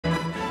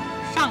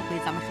上回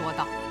咱们说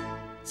到，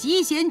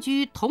集贤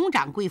居佟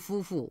掌柜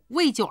夫妇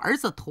为救儿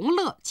子佟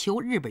乐求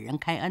日本人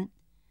开恩，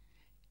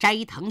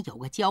斋藤有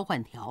个交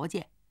换条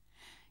件，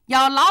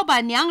要老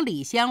板娘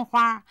李鲜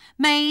花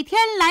每天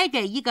来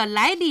给一个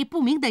来历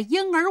不明的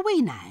婴儿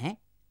喂奶。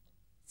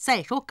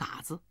再说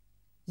嘎子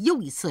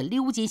又一次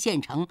溜进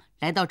县城，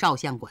来到照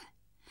相馆，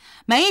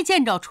没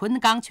见着纯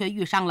刚，却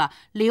遇上了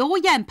刘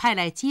燕派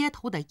来接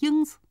头的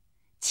英子，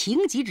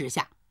情急之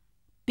下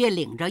便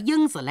领着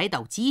英子来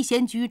到集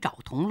贤居找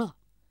佟乐。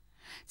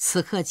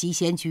此刻集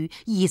贤居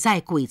已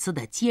在鬼子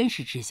的监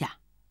视之下，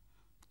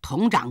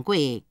佟掌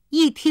柜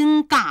一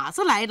听嘎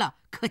子来了，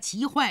可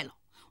急坏了，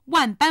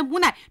万般无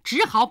奈，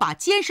只好把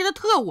监视的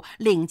特务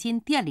领进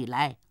店里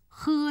来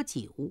喝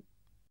酒。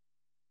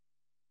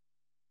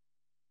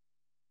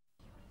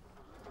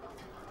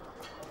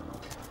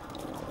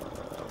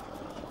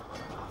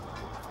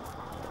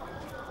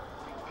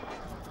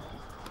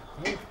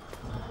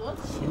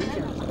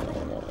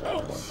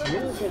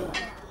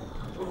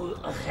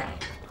嗨，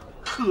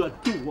喝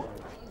多了。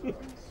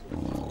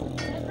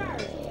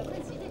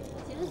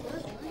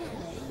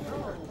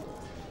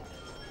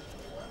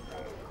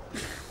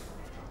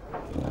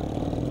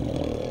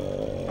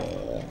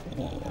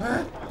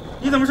哎，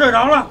你怎么睡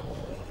着了？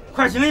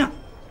快醒醒，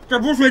这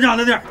不是睡觉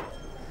的地儿。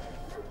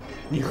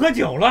你喝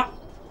酒了？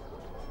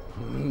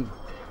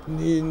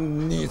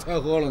你才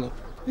喝了呢。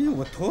哎呦，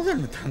我头怎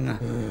么疼啊？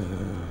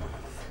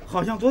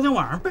好像昨天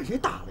晚上被谁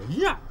打了一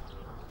样。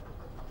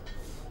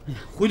哎呀，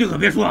回去可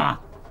别说啊！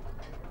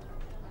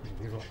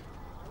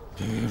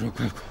别说，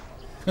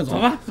快走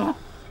吧，走，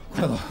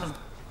快走。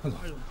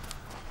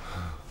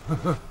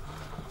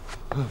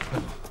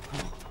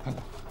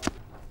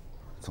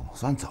总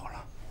算走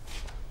了。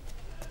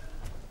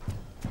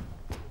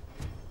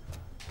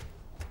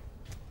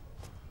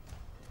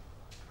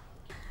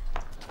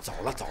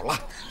走了，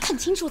看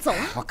清楚，走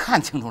啊！我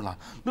看清楚了，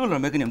乐乐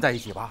没跟你们在一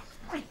起吧？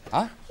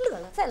啊，乐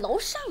乐在楼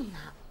上呢。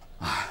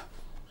啊，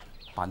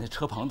把那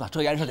车棚子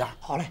遮严实点。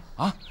好嘞。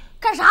啊，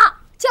干啥？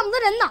见不得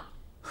人呢。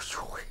哎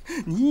呦喂，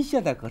您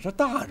现在可是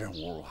大人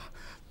物啊，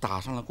打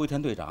上了龟田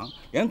队长，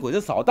连鬼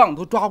子扫荡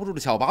都抓不住的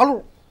小八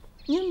路，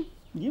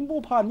您不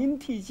怕您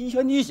替集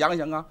贤居想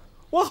想啊？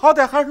我好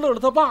歹还是乐乐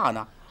他爸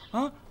呢。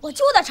啊，我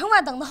就在城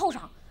外等他后晌，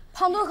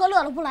胖墩和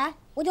乐乐不来，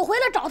我就回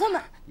来找他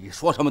们。你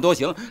说什么都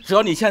行，只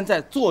要你现在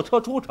坐车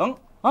出城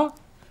啊！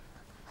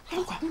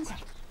快，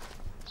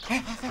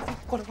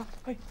过来！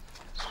哎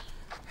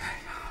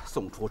呀，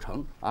送出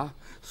城啊！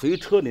随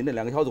车里那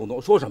2个小总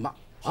督说什么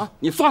啊？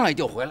你放下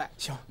就回来。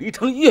行，离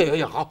城越远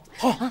越好。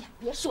好，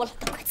别说了，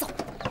赶快走。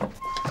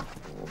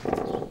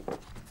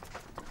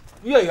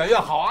越远越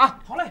好啊！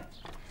好嘞。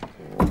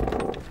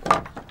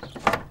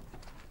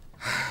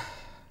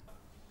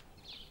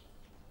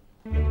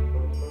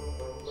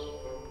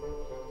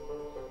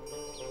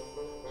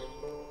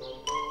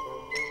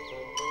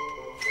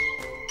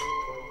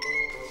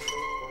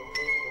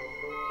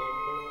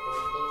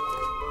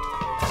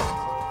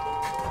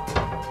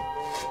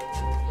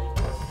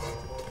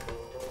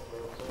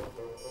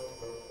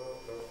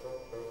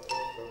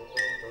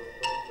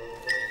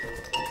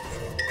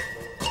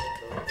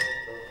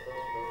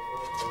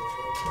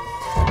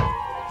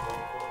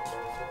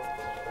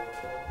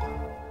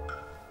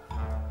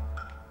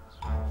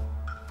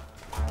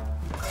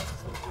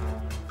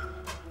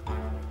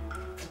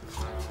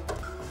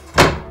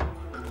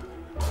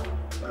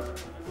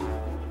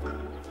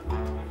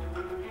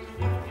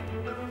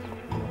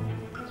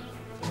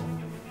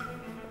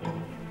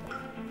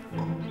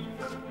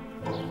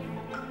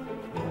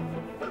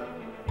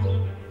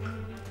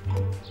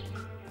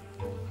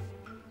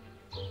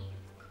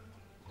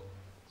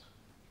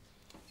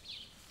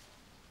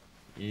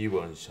1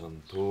晚上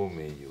都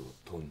没有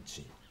动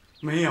静。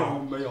没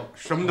有，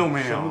什么都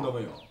没有，什么都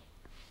没有。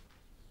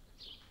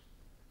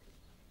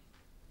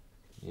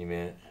你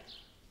们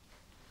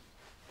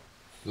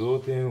昨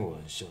天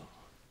晚上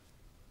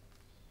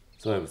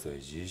在不在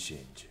集贤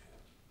居？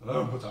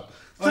不在。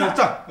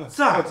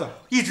在，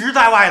一直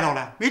在外头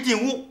嘞，没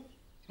进屋。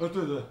对。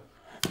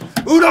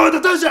大伟的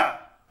等下。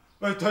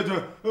对，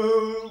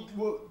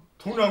我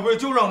佟掌柜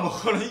就让我们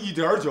喝了一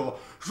点酒，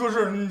说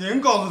是您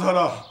告诉他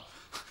的。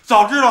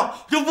早知道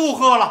就不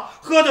喝了，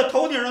喝的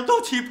头顶上都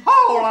起泡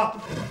了。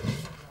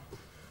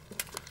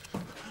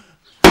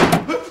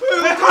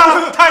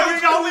太君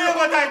饶命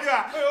啊！太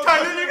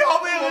君，你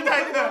饶命啊！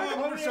太君，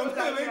什么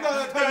也没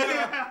干，太君。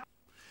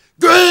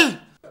对，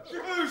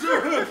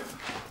是。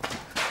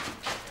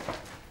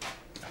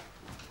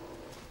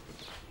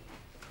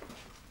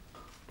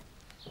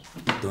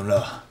懂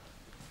了。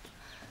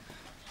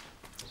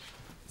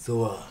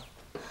昨晚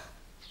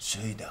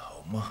睡得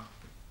好吗？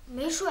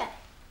没睡。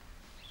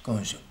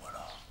干什么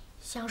了？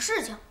想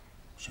事情。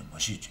什么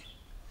事情？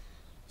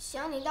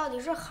想你到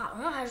底是好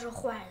人还是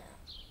坏人？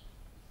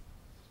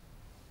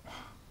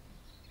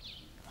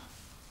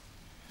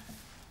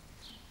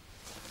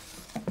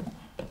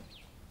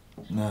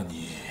那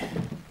你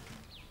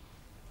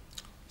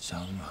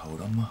想好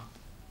了吗？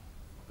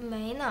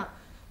没呢，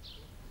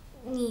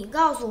你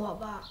告诉我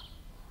吧。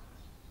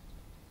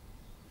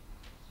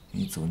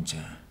你从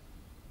前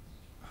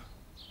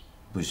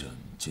不想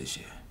这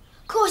些，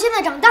可我现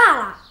在长大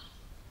了。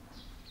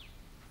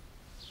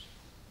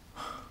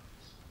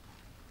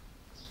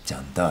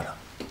长大了，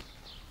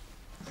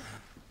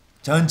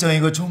长成一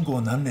个中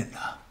国男人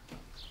了。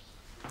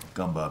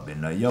刚把本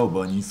来要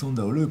把你送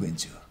到日本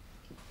去，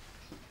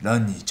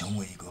让你成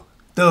为一个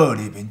大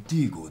日本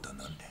帝国的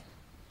男人。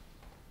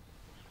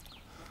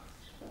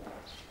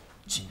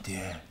今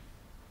天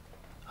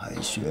还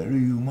学日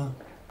语吗？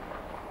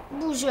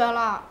不学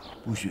了。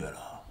不学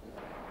了。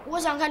我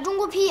想看中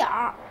国皮眼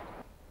儿。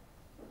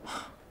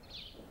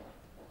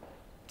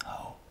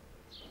好，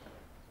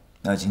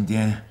那今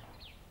天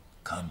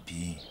看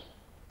皮。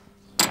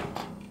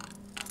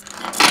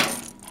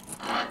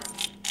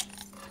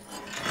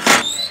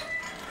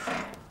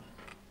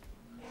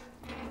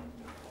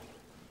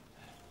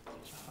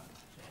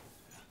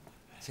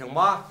请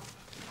吧。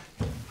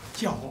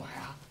叫我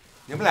呀？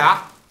你们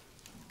俩？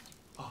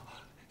啊，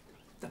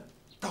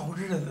到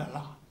日子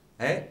了。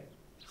哎，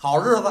好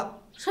日子。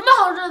什么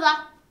好日子？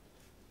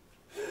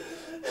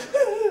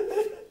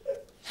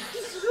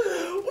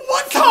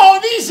我操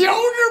你小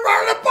日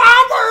本的八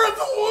辈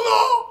祖宗！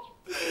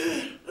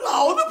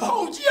老子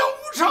跑江湖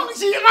唱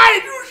戏碍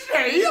着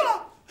谁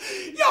了？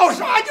要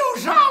杀就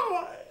杀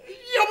吧，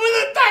也不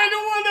能带着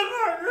我的儿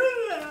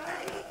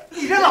子。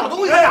你这老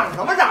东西嚷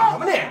什么嚷什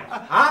么你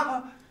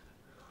啊？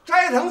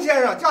斋藤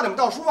先生叫你们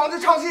到书房去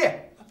唱戏。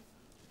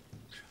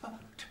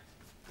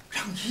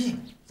唱戏？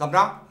怎么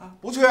着？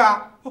不去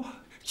啊？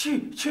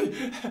去！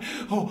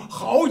哦，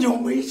好久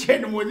没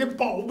见着我那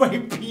宝贝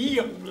皮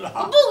影了。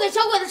我不给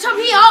小鬼子唱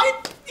皮影。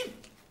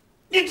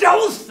你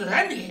找死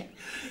啊你！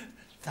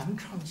咱们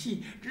唱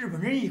戏，日本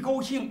人一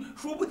高兴，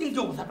说不定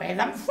就把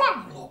咱们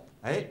放喽。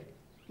哎，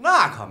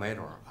那可没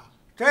准儿。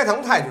斋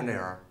藤太君这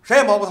人，谁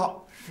也摸不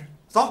透。是，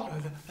走，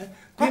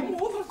快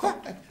摸吧，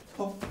快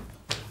走。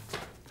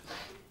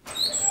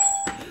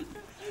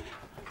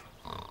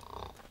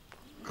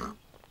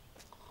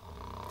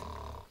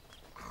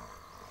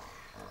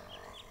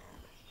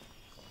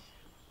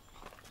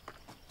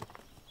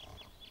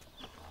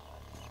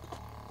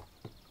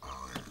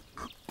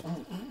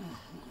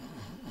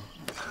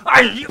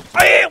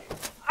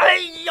哎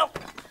呀！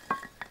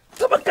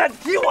怎么敢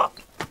踢我？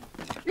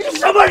你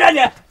什么人你？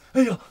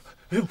哎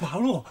呦，八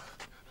路，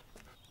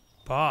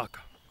八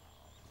嘎，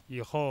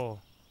以后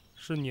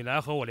是你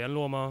来和我联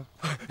络吗？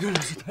原来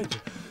是太君，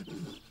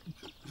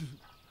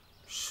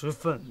识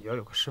分也要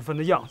有个识分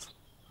的样子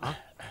啊！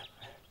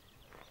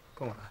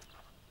跟我来。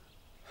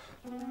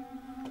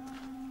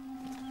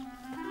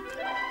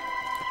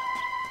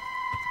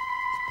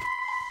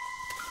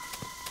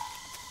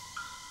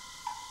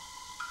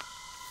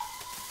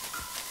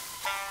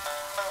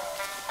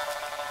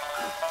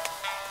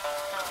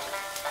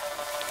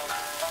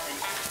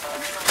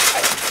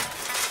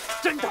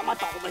真他妈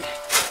倒霉！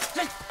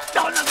真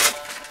倒霉！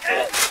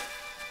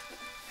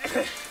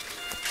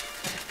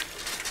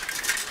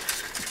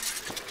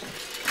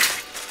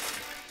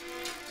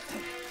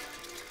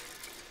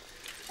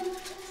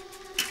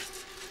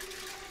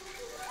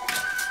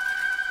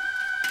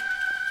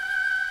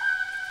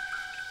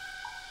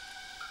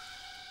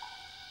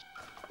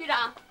队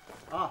长。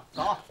啊，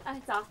早。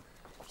哎，早。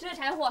拾了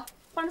柴火，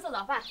帮着做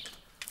早饭。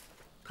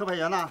特派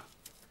员呢？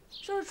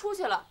说是出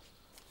去了。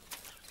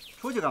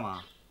出去干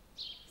嘛？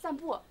散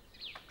步。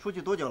出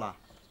去多久了？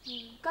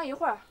刚一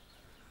会儿。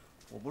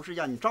我不是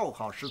让你照顾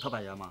好石特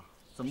派员吗？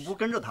怎么不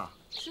跟着他？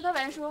石特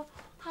派员说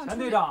他想。陈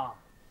队长，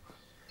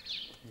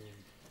你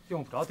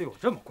用不着对我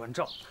这么关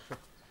照。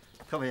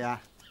特派员，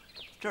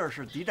这儿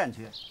是敌占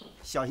区，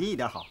小心一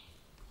点好。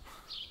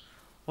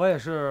我也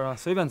是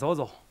随便走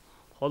走，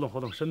活动活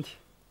动身体。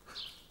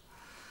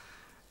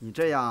你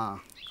这样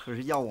可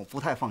是要我不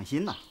太放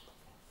心呐。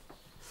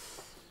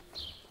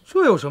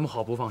这有什么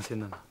好不放心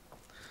的呢？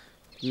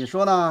你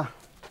说呢？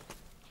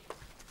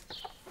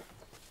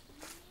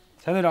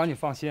钱队长，你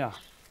放心啊。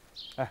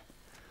哎，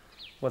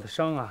我的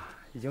伤啊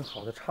已经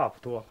好的差不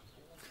多了，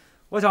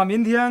我想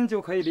明天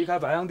就可以离开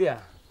白洋淀，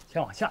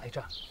前往下一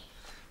站。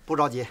不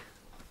着急，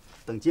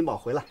等金宝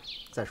回来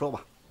再说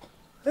吧。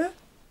哎，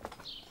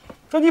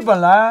这你本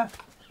来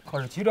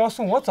可是急着要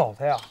送我走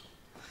的呀？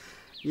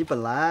你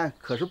本来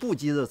可是不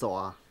急着走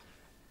啊。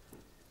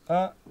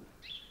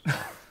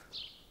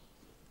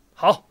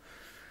好，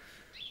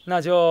那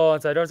就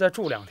在这儿再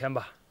住2天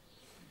吧。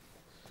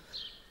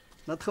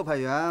那特派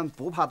员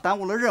不怕耽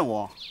误了任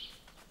务？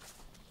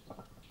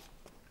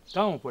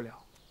耽误不了，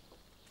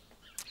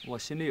我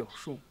心里有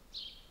数。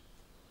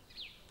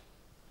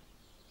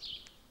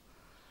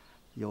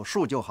有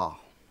数就好。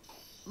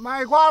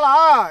卖瓜了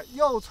啊！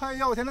又脆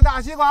又甜的大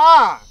西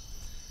瓜，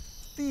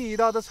地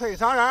道的脆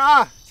茬仁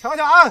啊！瞧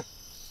瞧啊，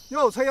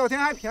又脆又甜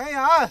还便宜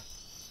啊！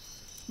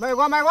卖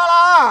瓜了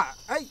啊！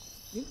哎，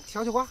你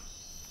瞧瞧瓜，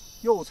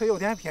又脆又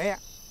甜还便宜，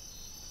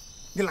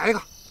你来一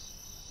个，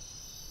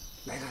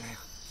来一个。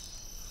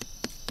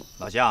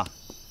老乡，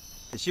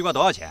这西瓜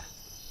多少钱？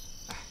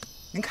哎，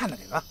您看哪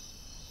个？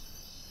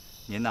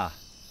您呐，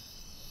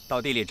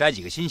到地里摘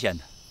几个新鲜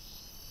的，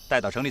带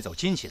到城里走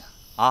亲戚的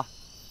啊。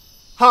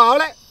好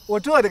嘞，我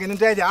这就给您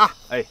摘去啊。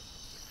哎，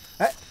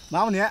哎，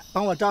麻烦您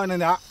帮我照应着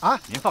点啊。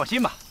您放心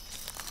吧。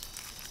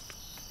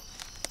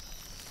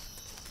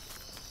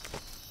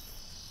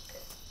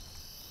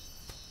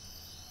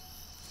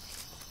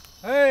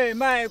哎，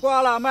卖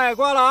瓜了，卖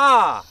瓜了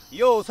啊！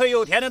又脆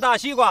又甜的大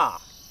西瓜，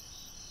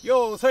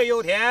又脆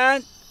又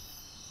甜。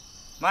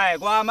卖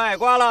瓜，卖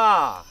瓜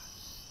了，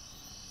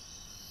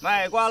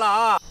卖瓜了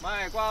啊！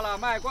卖瓜了，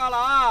卖瓜了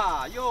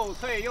啊！又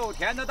脆又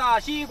甜的大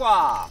西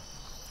瓜，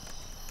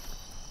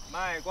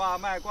卖瓜，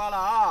卖瓜了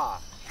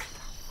啊！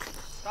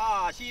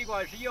大西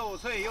瓜是又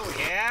脆又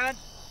甜。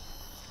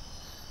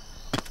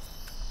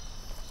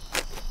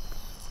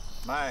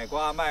卖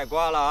瓜，卖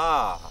瓜了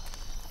啊！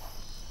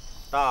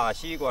大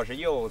西瓜是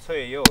又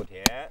脆又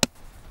甜。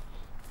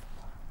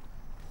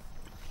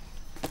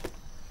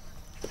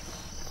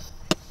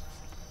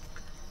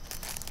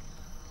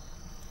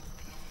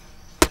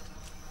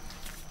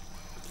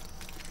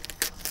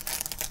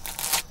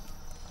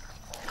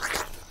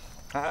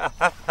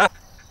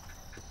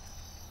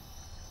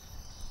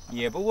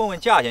也不问问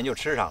价钱就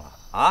吃上了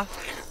啊！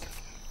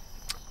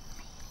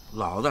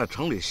老在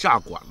城里下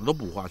馆子都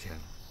不花钱，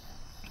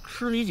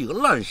吃你几个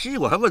烂西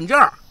瓜还问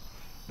价？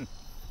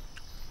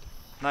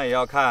那也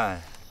要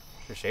看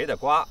是谁的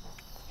瓜，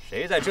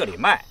谁在这里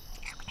卖。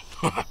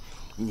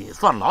你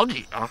算老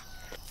几啊？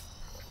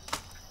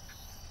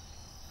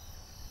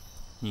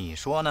你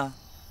说呢？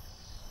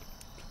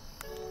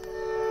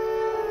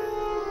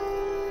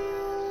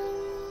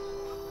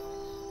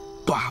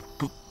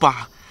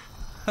八。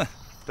哼，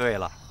对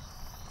了，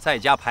在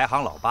家排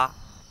行老八。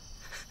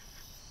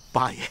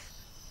八爷，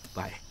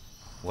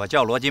我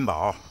叫罗金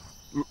宝。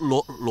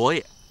罗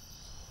爷。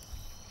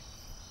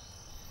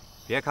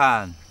别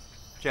看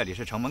这里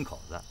是城门口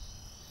子，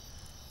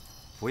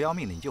不要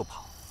命的你就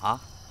跑啊！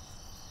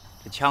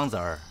这枪子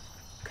儿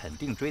肯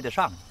定追得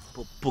上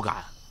你。不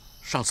敢，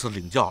上次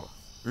领教了，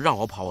让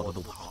我跑我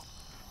都不跑。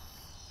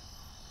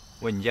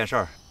问你件事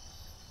儿，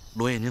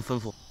罗爷您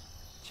吩咐。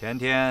前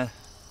天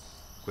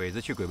鬼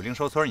子去鬼不灵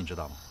收村，你知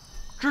道吗？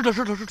知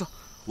道，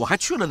我还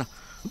去了呢。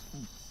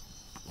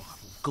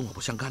跟我不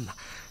相干的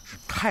是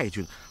太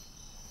君，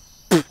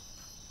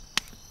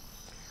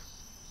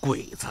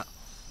鬼子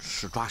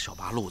是抓小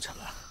八路去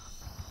了。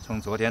从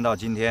昨天到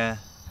今天，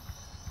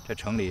这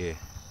城里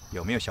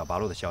有没有小八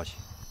路的消息？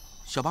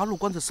小八路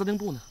关在司令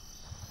部呢。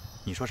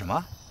你说什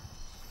么？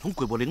从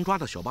鬼不灵抓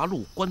的小八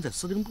路关在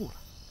司令部了。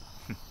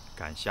哼，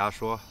敢瞎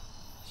说，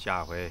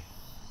下回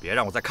别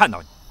让我再看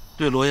到你。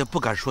对罗爷不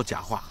敢说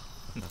假话。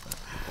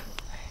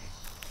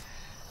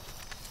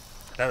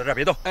待在这儿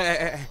别动。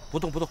哎，不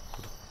动。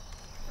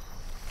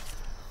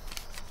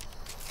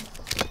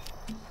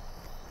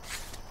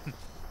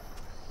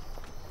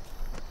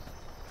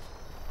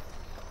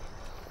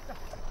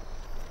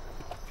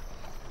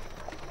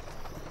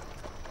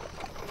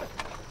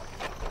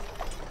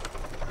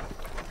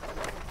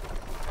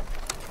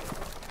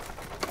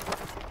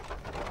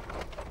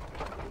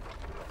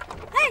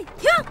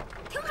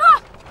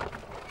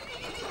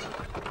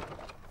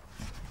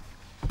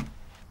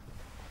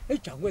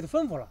掌柜的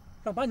吩咐了，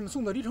让把你们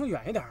送的离城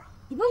远一点啊！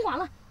你甭管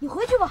了，你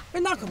回去吧。哎，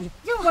那可不行，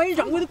万一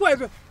掌柜的怪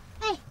罪……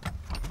哎，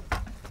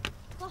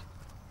走。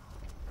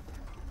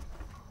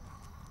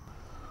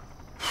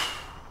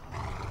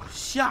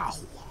吓唬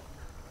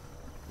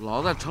我，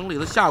老在城里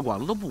的下馆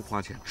子都不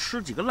花钱，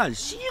吃几个烂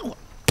西瓜。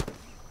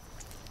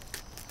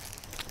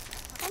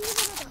咱们在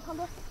这等胖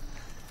墩。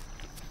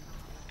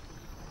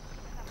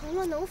同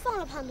乐能放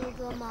了胖墩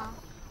哥吗？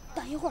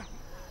等一会儿，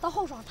到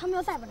后晌他们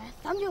要再不来，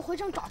咱们就回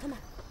城找他们。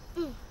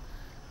嗯。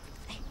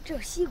哎，这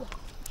有西瓜。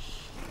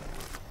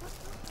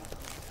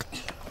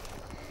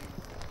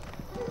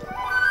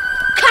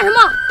看什么？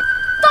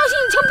当心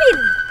一枪毙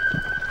了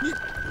你！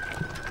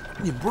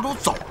你们不是都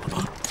走了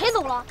吗？谁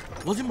走了？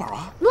罗金宝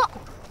啊。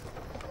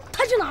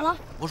他去哪儿了？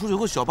我说有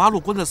个小八路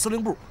关在司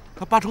令部，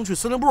他八成去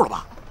司令部了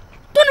吧？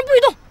蹲着不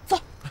许动，走。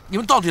你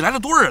们到底来了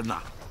多少人呢？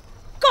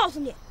告诉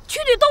你，区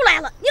队都来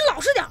了，你老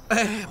实点。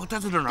哎，我待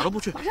在这儿哪儿都不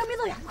去。马上别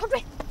走远，快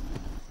追！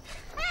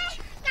哎，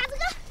嘎子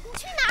哥，你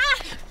去哪儿？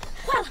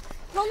坏了，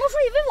老农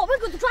说以为我被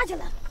鬼子抓起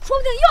来了，说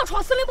不定又要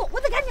闯司令部，我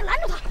得赶紧拦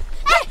住他。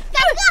哎，嘎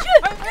子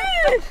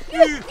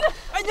哥，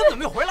哎，你们怎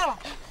么又回来了？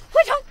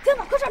回城，天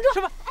马，快上车！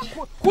什么？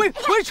回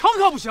城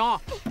可不行，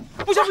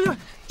不行，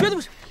绝对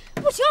不行！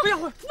不行，不让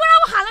我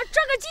喊了，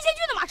这个机械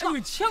军的马车，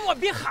你千万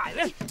别喊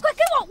了！快给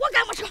我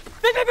赶马车！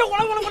别，我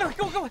来，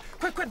给我，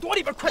快躲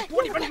里边，快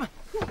躲里边，你们！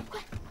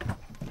快！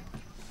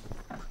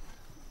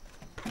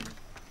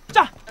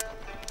站！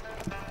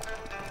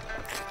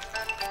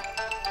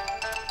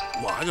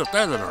我还就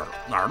待在这儿了，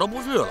哪儿都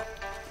不去了。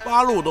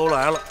八路都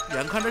来了，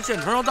眼看这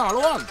县城要大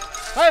乱了。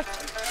哎，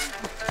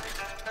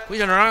回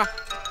县城啊！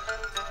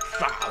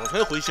傻子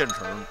才回县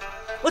城呢。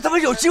我怎么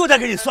有机会再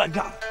跟你算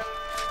账？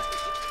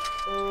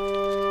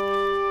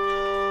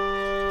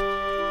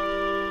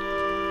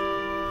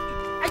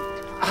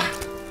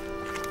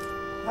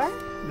哎，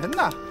人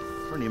呢？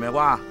是你卖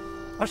瓜？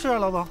啊，是啊，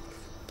老总。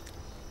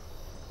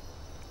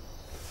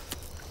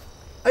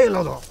哎，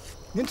老总，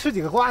您吃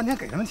几个瓜，您还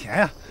给什么钱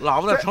呀？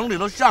老子在城里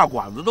头下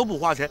馆子都不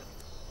花钱。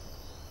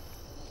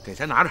给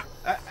钱拿着。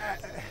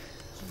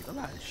几个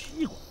烂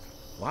西瓜，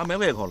我还没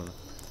胃口了呢。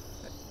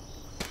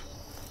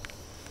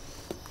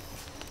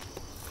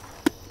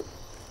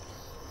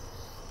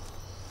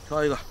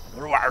挑一个，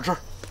留着晚上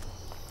吃。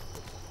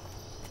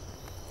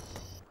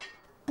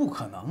不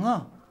可能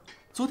啊！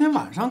昨天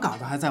晚上嘎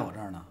子还在我这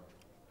儿呢。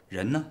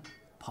人呢？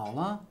跑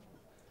了。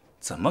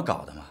怎么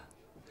搞的嘛？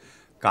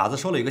嘎子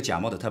收了一个假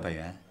冒的特派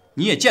员，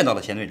你也见到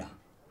了田队长，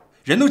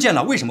人都见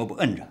了，为什么不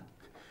摁着？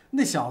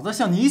那小子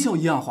像泥鳅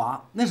一样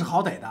滑，那是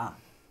好歹的。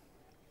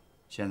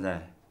现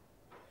在，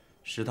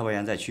石特派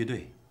员在区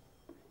队，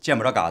见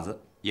不着嘎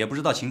子，也不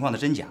知道情况的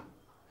真假，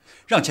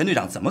让田队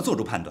长怎么做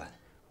出判断？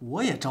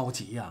我也着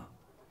急呀。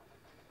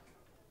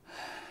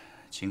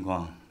情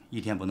况一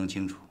天不能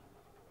清楚，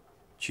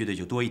区队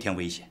就多一天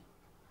危险。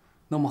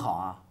弄不好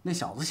啊，那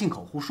小子信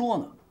口胡说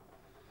呢。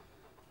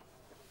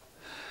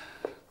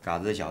嘎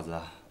子这小子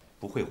啊，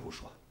不会胡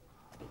说。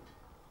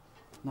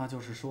那就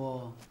是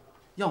说，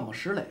要么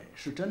石磊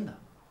是真的，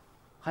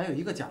还有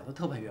一个假的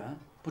特派员，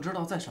不知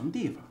道在什么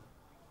地方；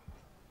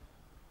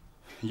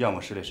要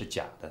么石磊是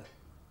假的，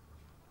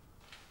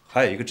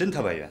还有一个真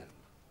特派员，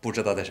不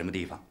知道在什么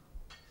地方。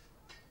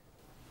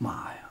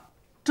妈呀，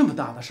这么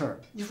大的事儿，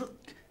你说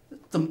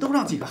怎么都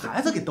让几个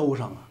孩子给兜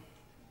上啊？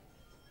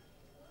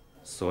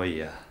所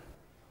以啊，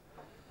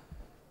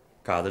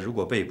嘎子如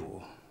果被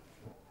捕，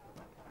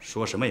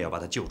说什么也要把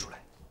他救出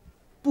来。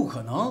不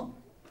可能！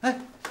哎，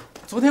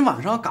昨天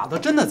晚上嘎子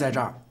真的在这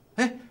儿，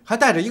哎，还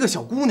带着一个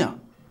小姑娘。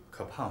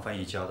可胖翻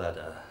译交代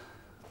的，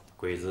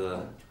鬼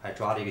子还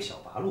抓了一个小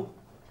八路。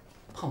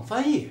胖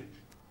翻译？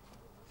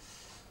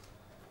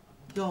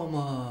要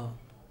么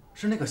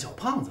是那个小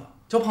胖子，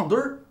叫胖墩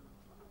儿。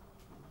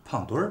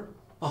胖墩儿？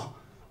哦，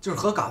就是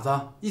和嘎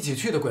子一起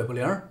去的鬼不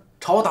灵，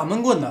朝我打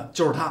闷棍的，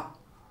就是他。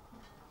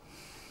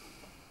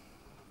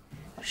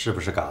是不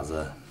是嘎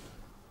子？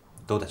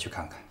都得去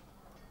看看。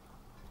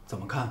怎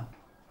么看？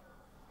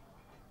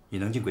你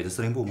能进鬼子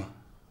司令部吗？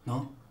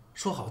能。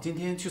说好今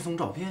天去送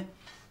照片，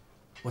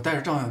我带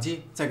着照相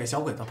机再给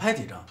小鬼子拍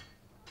几张。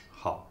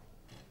好，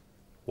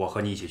我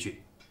和你一起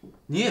去。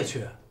你也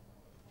去？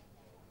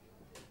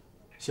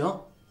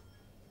行，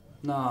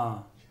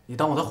那你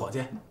当我的伙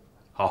计。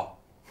好。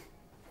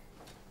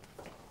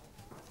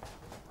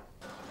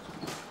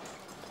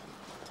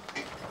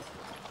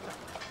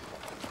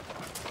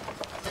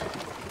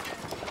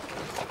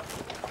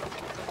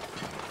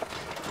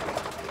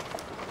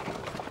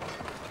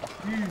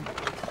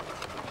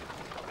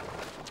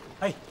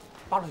哎，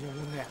八路小兄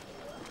弟，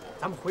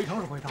咱们回城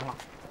是回城了，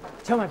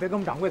千万别跟我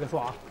们掌柜的说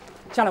啊！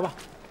下来吧，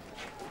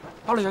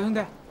八路小兄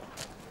弟。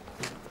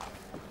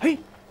嘿，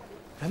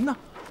人呢？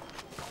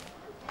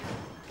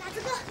嘎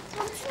子哥，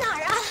我们去哪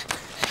儿啊？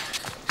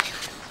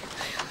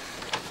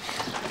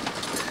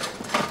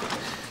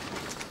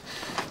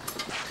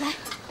来，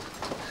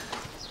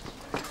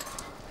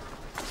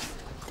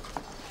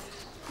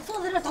你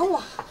坐在这等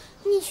我。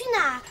你去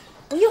哪儿？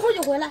我一会儿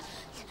就回来。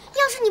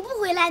要是你不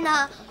回来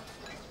呢？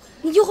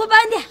你就回白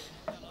洋淀。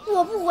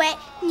我不回，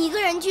你一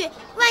个人去，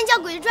万一叫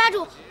鬼子抓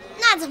住，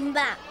那怎么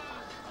办？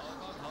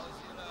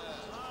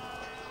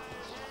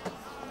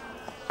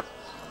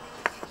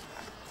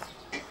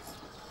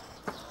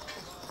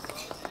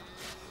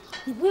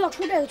你不要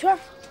出这个圈，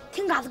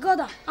听嘎子哥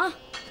的啊。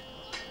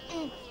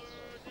嗯。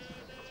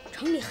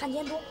城里汉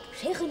奸多，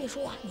谁和你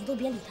说话，你都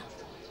别理他。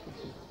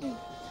嗯。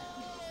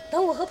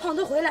等我和胖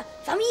墩回来，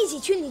咱们一起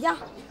去你家。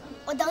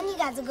我等你，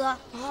嘎子哥。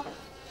好。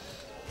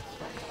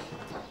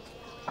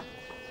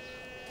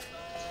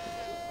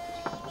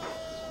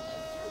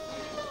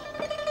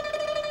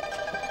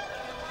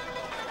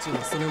进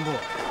了司令部，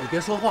你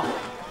别说话。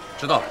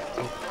知道了。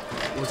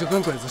我就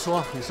跟鬼子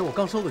说你是我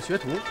刚收的学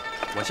徒。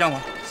我像吗？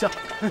像。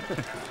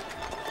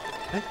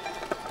哎，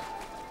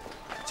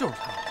就是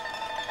他。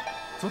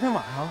昨天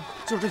晚上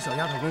就是这小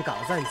丫头跟嘎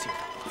子在一起。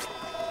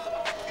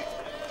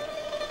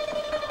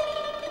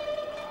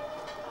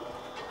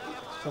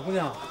小姑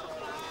娘，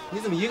你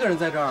怎么一个人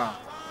在这儿啊？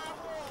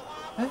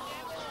哎，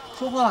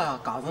说话呀，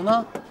嘎子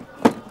呢？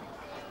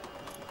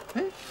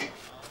哎。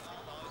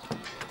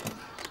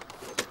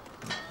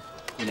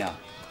姑娘，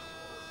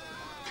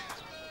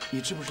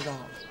你知不知道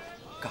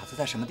嘎子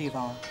在什么地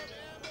方啊？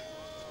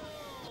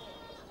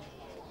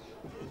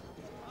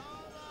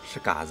是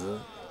嘎子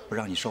不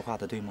让你说话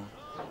的，对吗？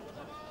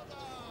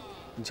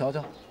你瞧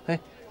瞧，哎，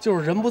就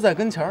是人不在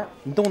跟前儿，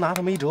你都拿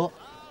他没辙。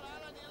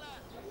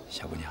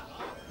小姑娘，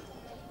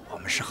我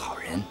们是好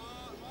人。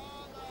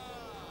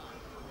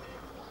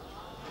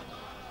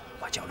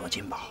我叫罗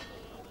金保，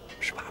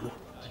是八路。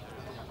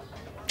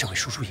这位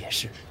叔叔也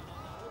是。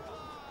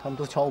他们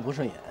都瞧我不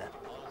顺眼。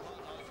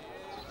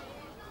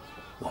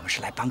我们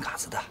是来帮嘎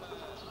子的。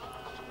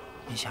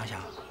你想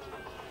想，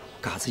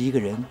嘎子一个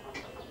人，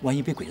万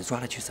一被鬼子抓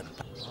了去怎么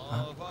办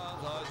啊？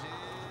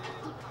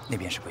那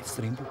边是鬼子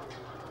司令部，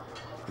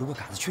如果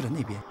嘎子去了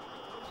那边，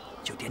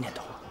就点点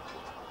头；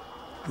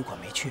如果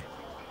没去，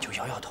就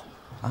摇摇头。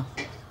啊？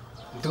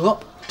得，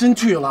真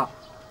去了。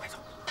快走，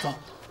走。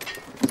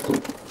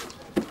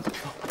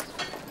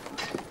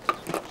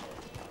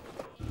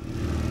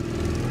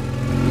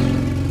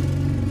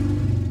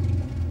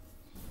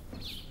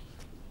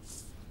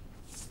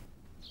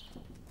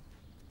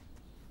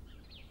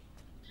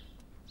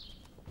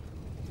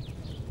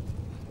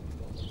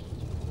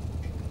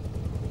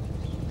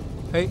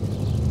嘿，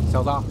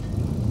小子，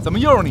怎么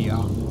又是你啊？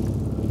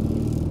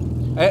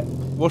哎，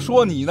我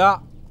说你呢，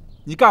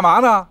你干嘛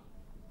呢？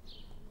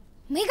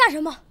没干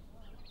什么。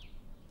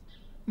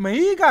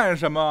没干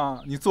什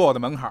么，你坐我的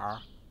门槛儿。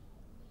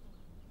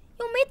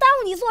又没耽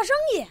误你做生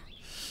意。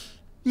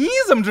你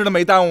怎么知道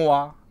没耽误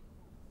啊？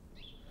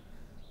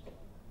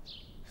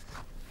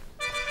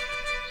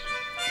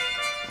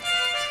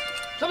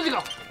什么情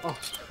况？哦，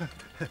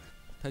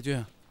太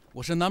君，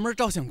我是南门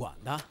照相馆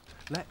的，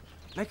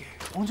来给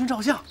王军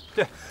照相。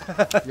对，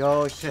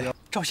有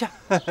照相，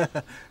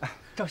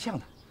照相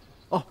的。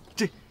哦，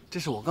这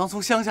是我刚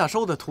从乡下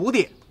收的徒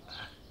弟。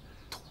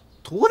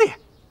徒弟。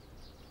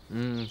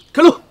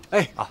开路。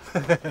哎，好，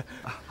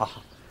好，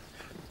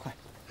快，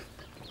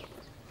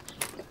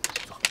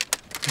走。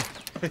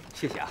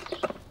谢谢啊，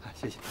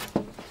谢谢，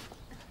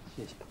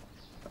谢谢。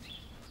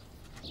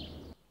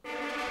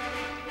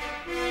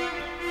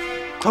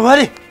快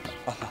点！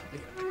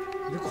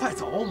你快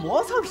走，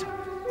磨蹭什么？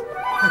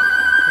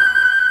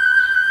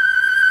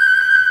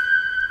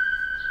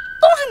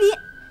都是你！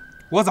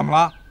我怎么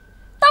了？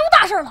耽误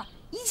大事了，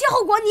一切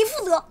后果你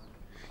负责。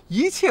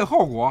一切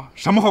后果？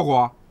什么后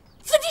果？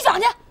自己想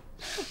去。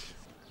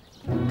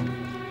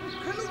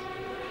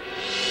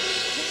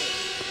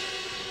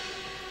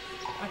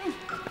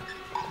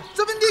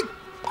这边的，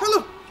开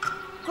路，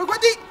快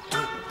的！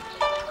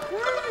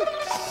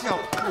小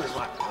不歪。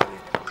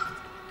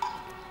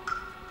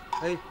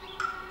哎，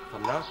怎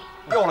么着？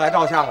又来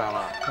照相来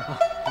了？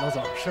老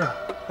总是。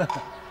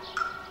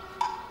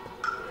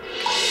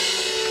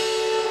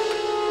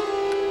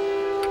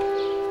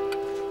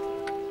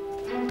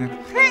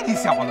嘿，你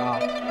小子，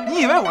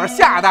你以为我是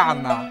吓大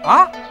的呢？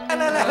啊！来，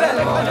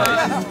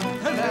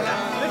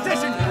这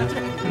是你，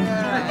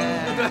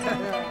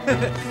对，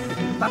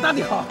大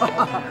你好。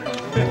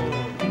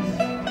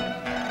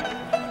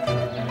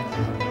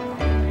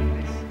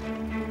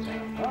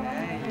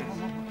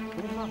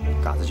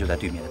嘎子就在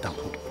对面的当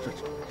铺。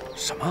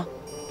什么？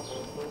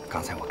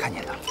刚才我看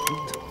见他了。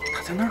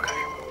他在那儿干什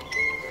么？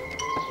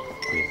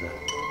鬼子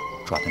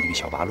抓的那个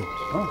小八路，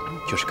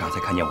就是刚才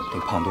看见我们那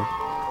个胖墩。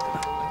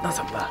那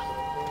怎么办？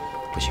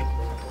不行，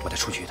我得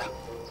出去一趟，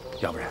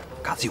要不然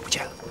嘎子又不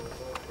见了。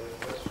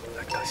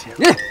当心！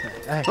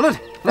哎，不乐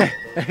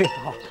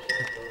好，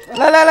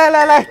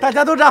来，大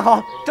家都站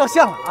好，照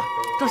相了啊，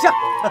照相。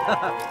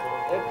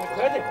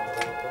快点！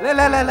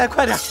来，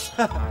快点！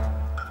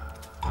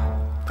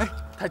哎，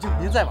太君，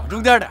您再往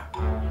中间点。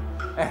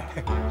哎，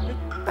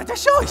大家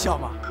笑一笑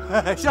嘛，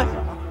笑一笑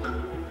啊！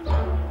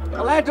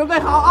好，来，准备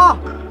好啊！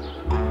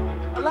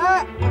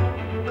来，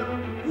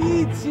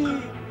一起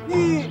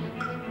立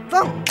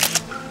正。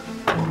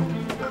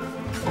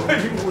哎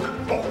呦，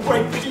宝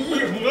贝皮影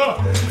啊！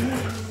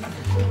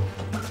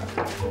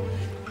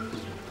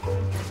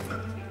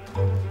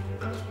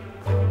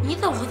你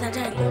怎么会在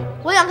这里？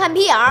我想看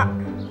皮影儿，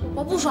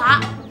我不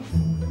耍。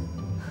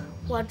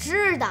我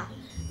知道，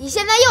你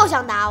现在又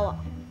想打我。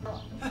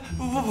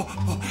不，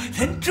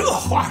您这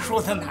话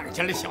说到哪儿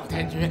去了，小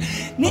太君？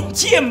您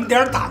这么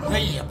点胆子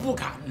也不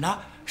敢呢，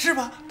是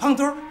吧，胖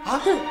墩儿啊？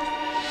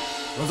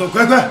老总，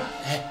快！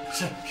哎，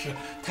是，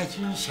太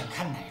君想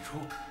看哪出？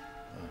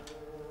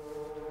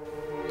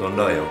当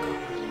然要看，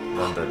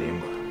让得您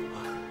吧。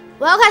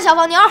我要看小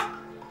放牛。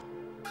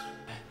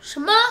什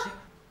么？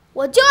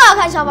我就要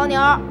看小放牛。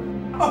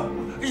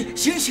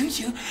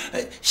行，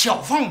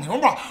小放牛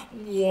吧，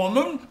我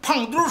们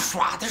胖墩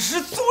耍的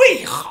是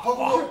最好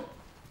啊。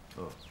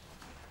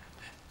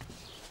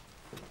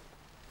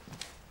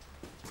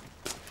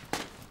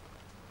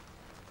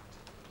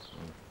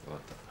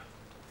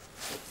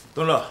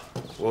等了，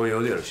我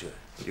有点事，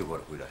一会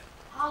儿回来。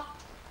好。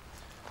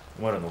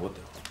お前ら残って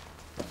よ。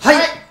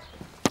嗨，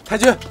太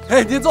君，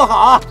哎，您坐好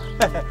啊。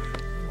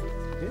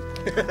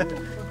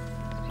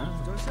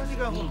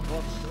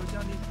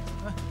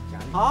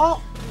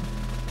好，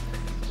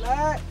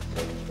来。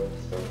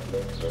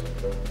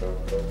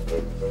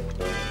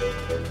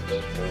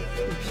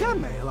底片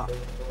没了。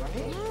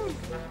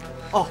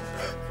哦，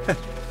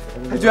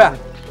太君，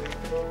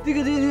这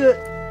个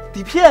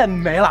底片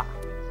没了，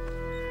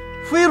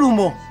飞卢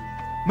木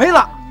没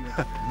了。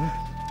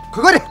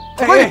快点！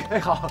哎，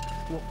好，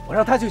我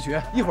让他去取，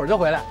一会儿就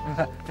回来。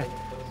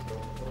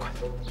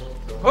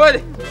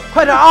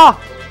快点啊！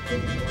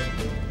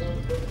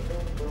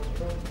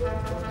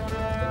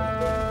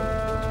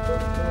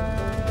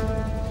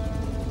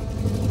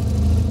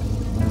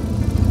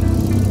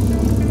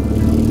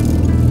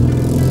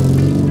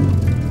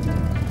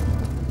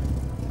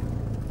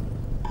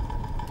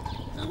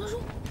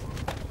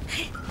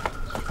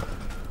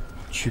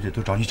区队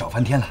都找你找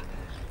翻天了，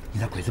你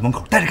在鬼子门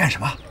口待着干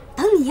什么？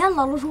等你呀，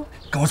老罗叔。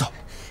跟我走。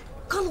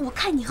刚才我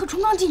看你和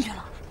崇刚进去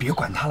了。别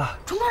管他了，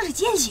崇刚是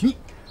奸细。你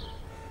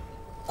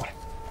过来。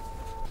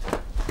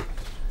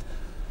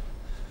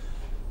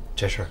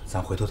这事儿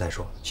咱回头再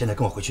说，现在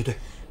跟我回区队。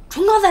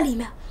崇刚在里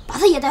面，把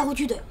他也带回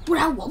区队，不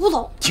然我不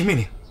走。听命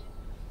令，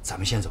咱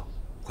们先走，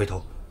回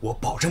头我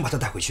保证把他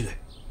带回区队。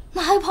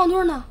那还有胖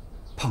墩呢？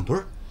胖墩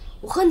儿，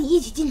我和你一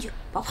起进去，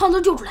把胖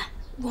墩救出来，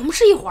我们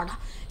是一伙的。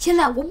现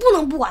在我不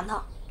能不管他。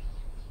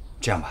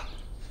这样吧，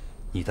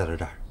你待在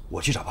这儿，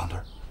我去找胖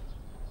墩。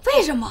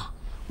为什么？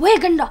我也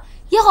跟着，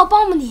也好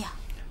帮帮你呀。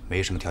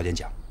没什么条件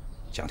讲，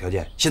讲条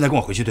件，现在跟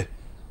我回去队。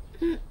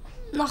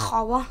那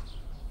好吧。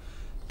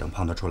等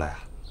胖墩出来啊，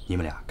你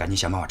们俩赶紧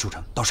想办法出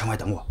城，到城外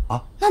等我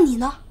啊。那你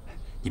呢？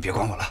你别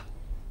管我了。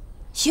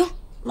行，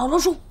老罗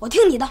叔，我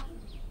听你的。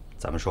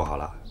咱们说好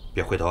了，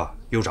别回头啊，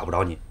又找不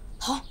着你。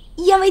好，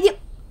一言为定。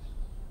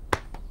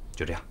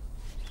就这样。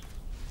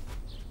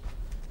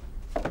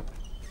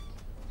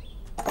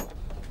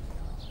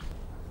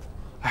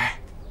哎，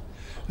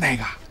那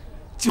个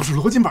就是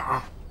罗金宝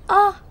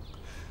啊。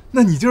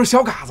那你就是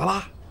小嘎子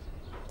了？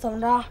怎么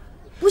着？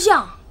不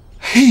像。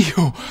哎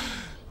呦，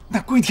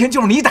那归田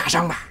就是你打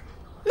伤的。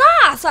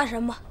那算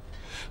什么？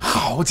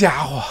好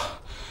家伙，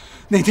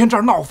那天这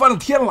儿闹翻了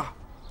天了，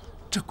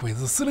这鬼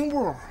子司令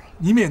部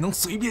你们也能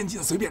随便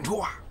进随便出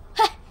啊？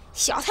嘿，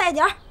小菜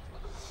点儿。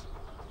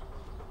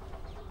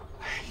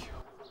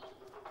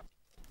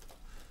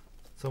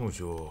这么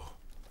说，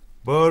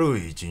八路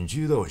已经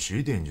知道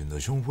石店军的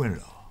身份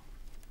了。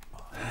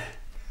哎，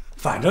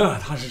反正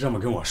他是这么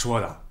跟我说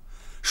的，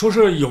说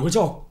是有个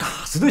叫嘎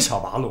子的小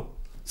八路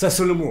在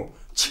司令部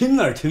亲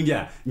耳听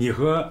见你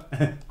和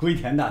龟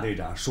田大队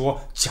长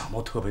说假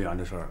冒特派员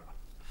的事儿了。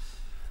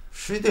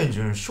石店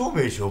军说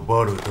没说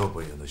八路特派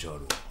员的下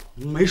落？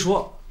没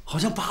说，好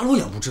像八路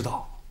也不知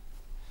道。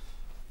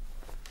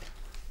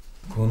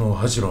この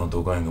八路の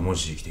特派員がも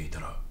し生きていた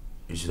ら、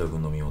石田君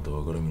の身元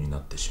はグルムにな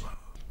ってしまう。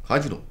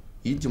八路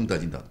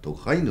이쯤까지다特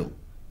派員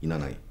いら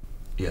ない。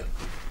いや、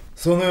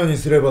そのように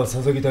すれば佐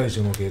々木大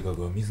将の計画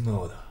は水の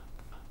泡だ。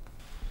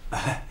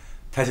哎，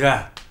太君，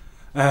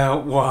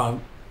我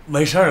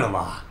没事了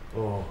吧？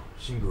哦，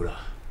辛苦了，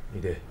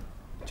你得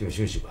就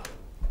休息吧。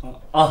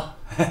啊。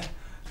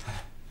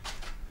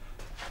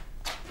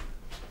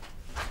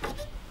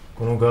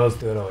このガース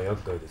テラは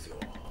厄介ですよ。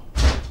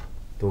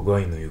特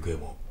派員の行方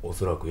もお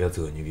そらく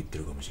奴が握って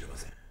るかもしれま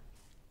せん。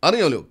あれ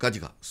より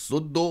가지가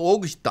수도多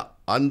くした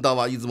あんた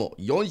はいつも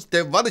4し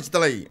て悪した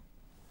らいい。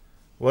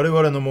我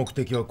々の目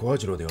的は小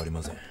八郎ではあり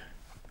ません。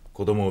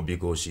子供を尾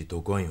行し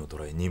特派員を捕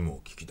らえ任務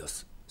を聞き出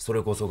す、そ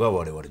れこそが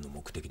我々の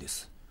目的で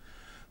す。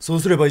そう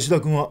すれば石田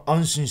君は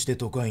安心して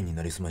特派員に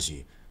なりすま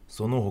し、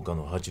その他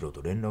の八郎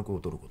と連絡を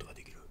取ることが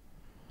できる。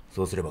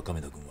そうすれば亀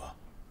田君は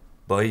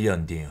バイア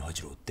ンディエン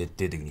八郎を徹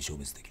底的に消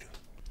滅できる。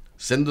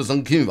先頭さ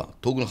ん君は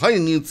特派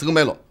員に捕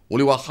まえろ。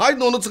俺はハイ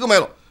ドの捕まえ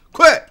ろ。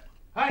来い。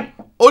はい。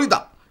降り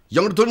た。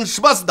ヤングトにし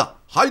ますだ。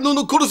ハイド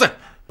の殺せ。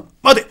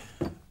待て。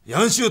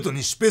ヤンシュート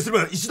に失敗すれ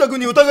ば石田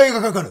君に疑い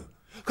がかかる。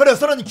彼は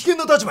さらに危険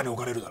な立場に置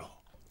かれるだろう。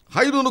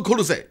ハイドの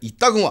殺せ。一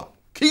田君は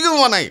危険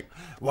はない。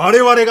我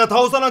々が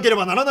倒さなけれ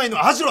ばならないの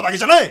は八郎だけ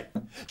じゃない。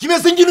君は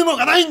戦技能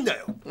がないんだ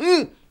よ。う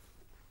ん。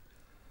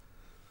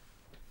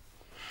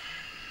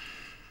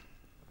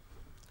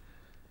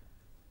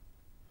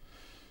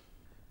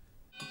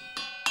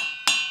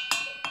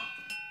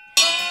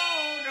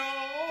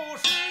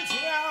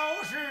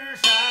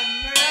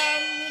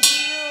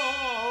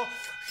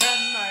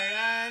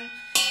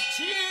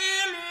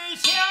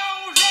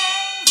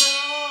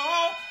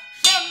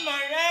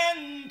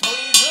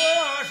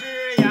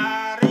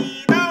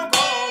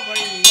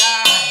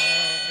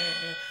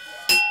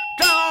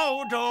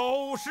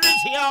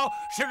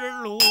是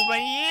鲁本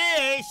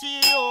野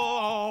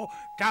秀，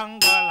张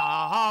个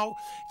老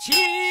骑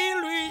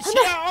驴桥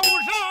上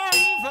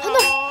走，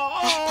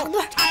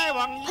柴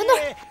王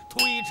爷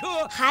推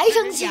车还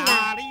生气呢？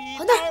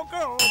黄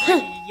豆，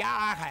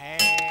呀嘿！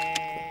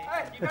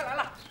哎，底片来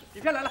了，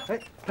底片来了！哎，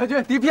太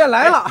君，底片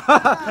来了！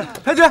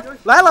太君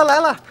来了来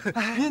了！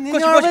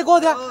您二位过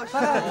去，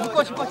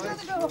过去。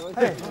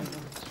哎，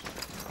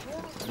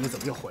你怎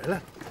么又回来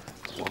了？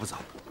我不走，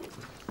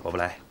我不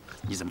来，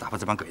你怎么打发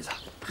这帮鬼子？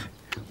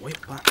我有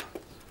办法。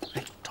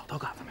哎，找到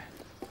嘎子没？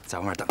在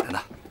外面等着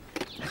呢。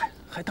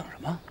还等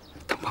什么？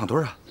等胖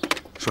墩啊，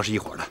说是一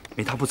伙的，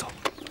没他不走。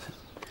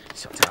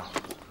小家伙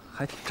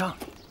还挺仗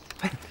义。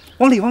哎，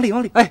往里！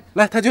哎，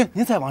来，太君，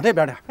您再往这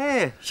边点。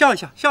哎，笑一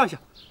笑。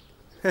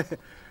嘿嘿。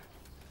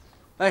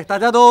哎，大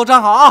家都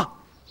站好啊，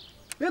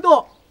别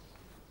动。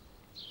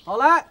好，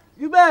来，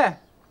预备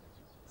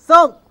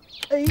，3、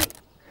1。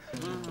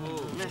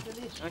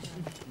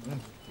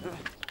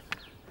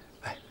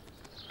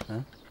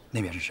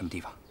那边是什么地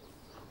方？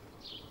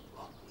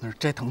那是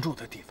斋藤住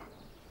的地方。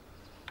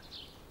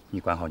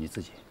你管好你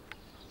自己，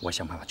我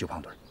想办法救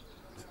胖墩。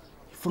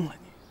你疯了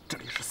你！这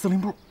里是司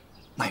令部，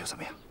那又怎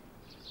么样？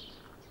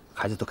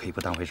孩子都可以不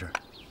当回事，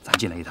咱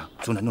进来一趟，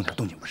总得弄点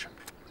动静不是？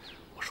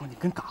我说你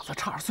跟嘎子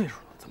差点岁数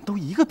了，怎么都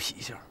一个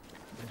脾性？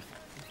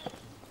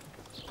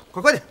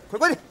快点！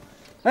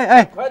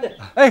哎，快点！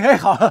哎，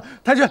好，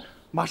太君，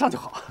马上就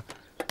好。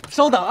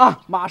稍等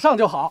啊，马上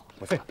就好。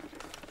我走。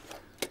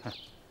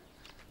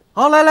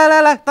好，来，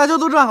大家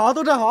都站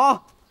好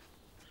啊！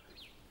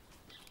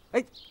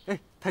哎，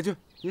太君，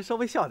您稍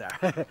微笑点。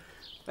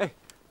哎，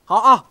好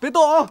啊，别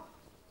动啊！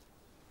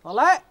好，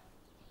来。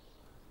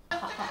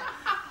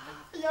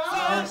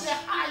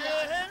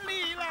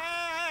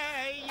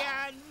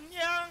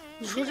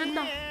你说真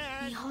的？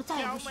以后再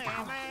也不许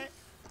打了？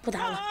不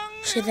打了。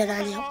谁在那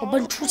里，我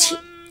帮你出气。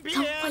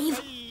走，换衣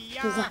服。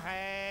不换，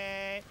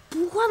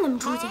不换怎么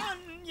出去啊？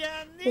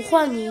我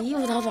换你衣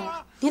服逃走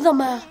了，你怎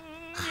么办啊？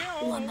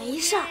我没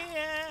事儿。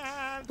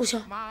不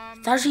行，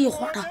咱是一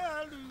伙的。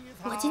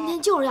我今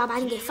天就是要把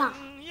你给放了，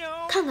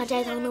看看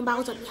斋藤能把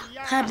我怎么样。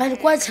他还把你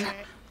关起来，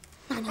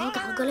那你和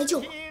嘎子哥来救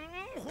我。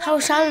他会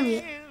杀了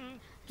你。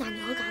那你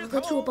和嘎子哥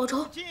替我报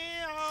仇。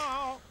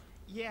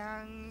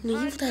你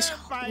衣服太小，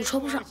我穿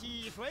不上。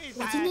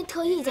我今天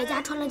特意在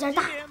家穿了件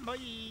大的，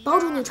保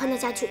准你穿得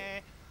下去。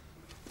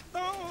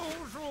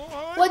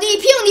我弟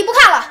批评你不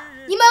看了，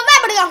你们外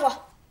边的干活。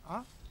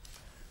啊？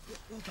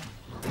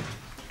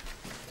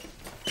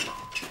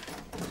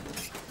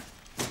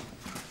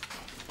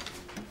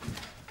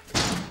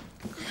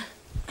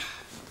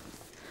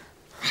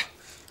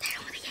戴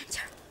上我的眼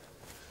镜。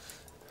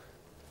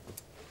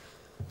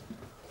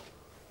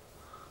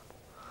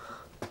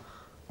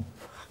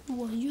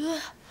我约，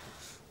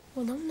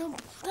我能不能不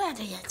戴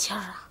着眼镜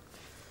啊？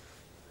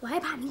我还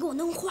怕你给我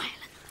弄坏了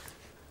呢。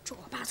这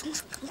我爸从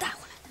省城带回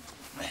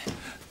来的。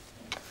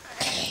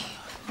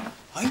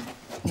哎，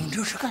你们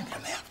这是干什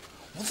么呀？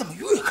我怎么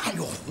越看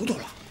越糊涂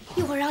了？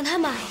一会儿让他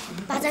们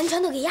把咱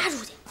全都给押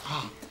出去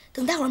啊！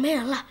等待会儿没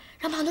人了，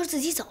让胖墩自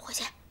己走回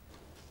去，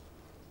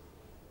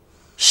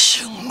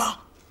行吗？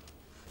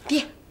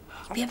别，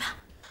你别怕，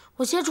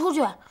我先出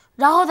去，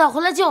然后再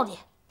回来救你。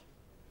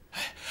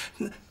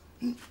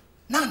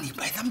那你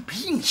把咱们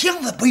皮影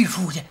箱子背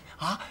出去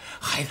啊，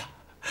孩子，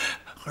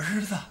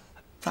儿子，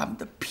咱们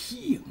的皮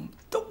影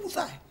都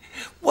在，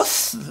我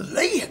死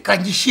了也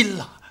甘心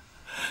了。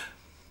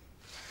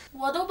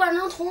我都扮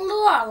成同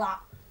乐了，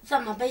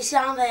怎么背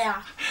箱子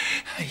呀？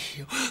哎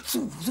呦，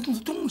祖宗的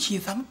东西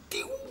咱们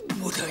丢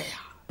不得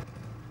呀！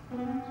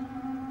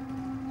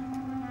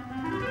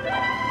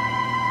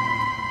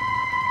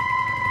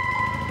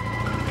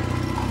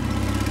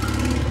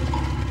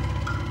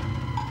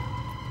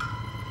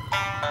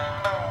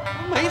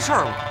没事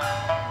儿嘛，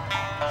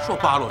说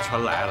八路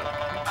全来了，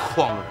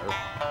诓着人。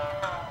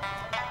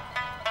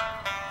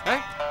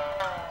哎，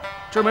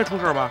今儿没出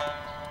事吧？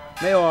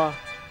没有啊。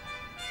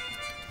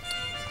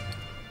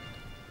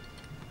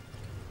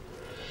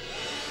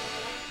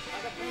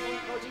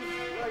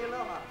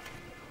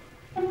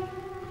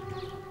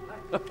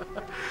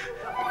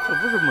这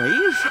不是没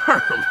事儿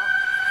吗？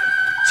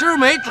今儿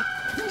没，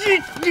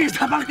你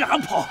他妈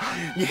敢跑！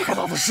你给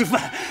老子示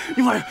范！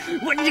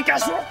你敢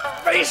说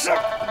没事？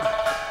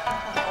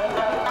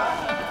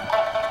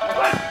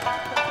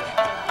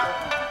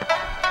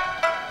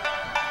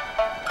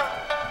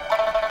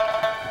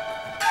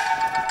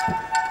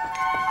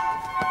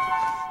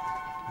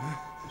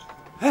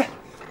哎，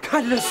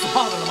看见这死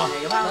胖子了吗？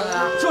哪个胖子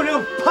啊？就这个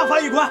胖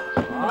翻译官。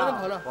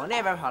跑了，往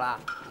那边跑了。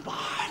妈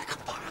了个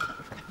巴！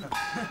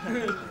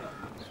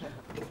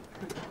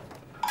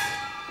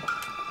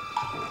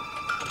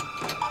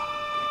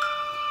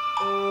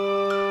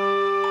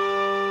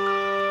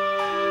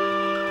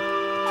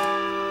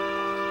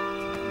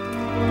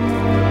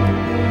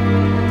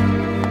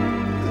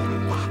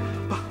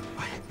爸，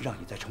让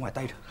你在城外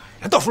待着，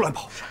别到处乱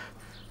跑，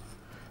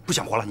不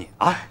想活了你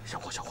啊！想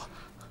活。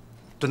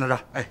蹲在这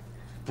儿，哎，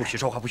不许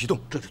说话，不许动，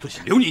这就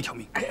留你一条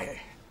命。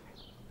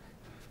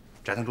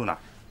翟腾住哪儿？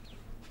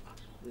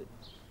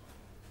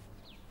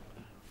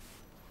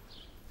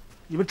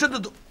你们真的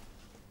都……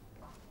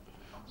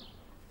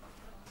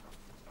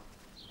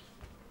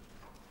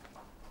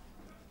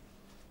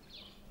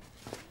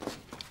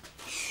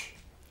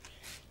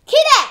起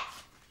来，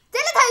再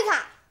来头一看，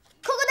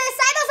可得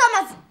塞到什么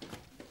子？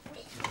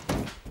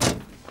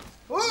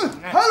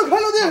开了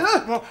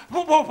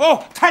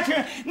不，太君，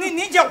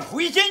你叫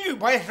回监狱，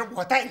我也是，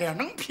我带两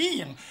能皮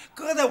影，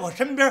搁在我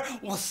身边，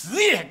我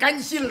死也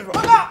甘心了。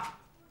大哥，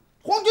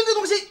皇军的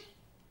东西，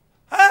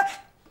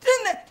哎，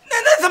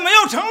那怎么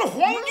又成了皇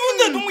军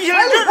的东西了？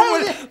这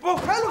是不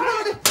开了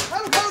的，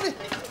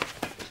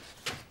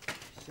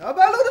小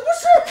白楼的不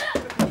是，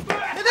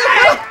你得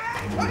开，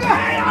大哥，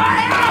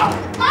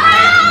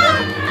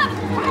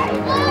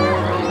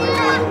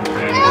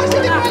现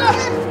在开了，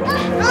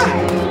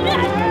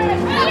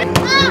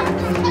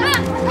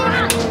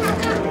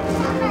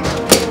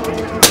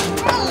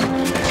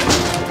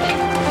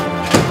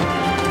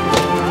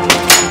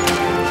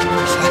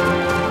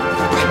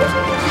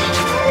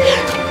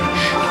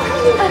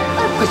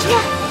快起来！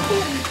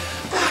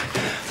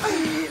哎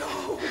呦，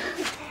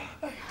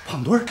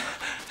胖墩儿，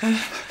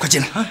快进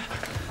来！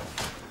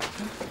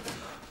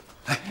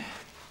哎，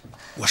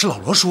我是老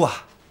罗叔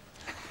啊。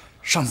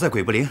上次在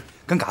鬼不灵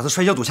跟嘎子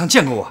摔跤赌枪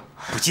见过我，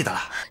不记得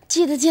了？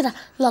记得。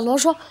老罗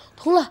说，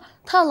同乐，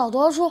他让老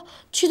罗说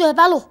去对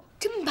八路，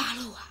真八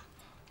路啊！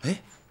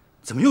哎，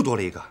怎么又多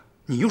了一个？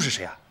你又是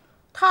谁啊？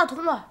他是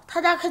同乐，他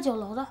家开酒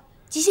楼的，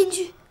集贤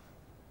居。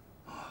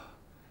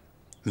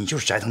你就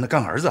是翟腾的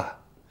干儿子。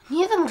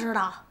你怎么知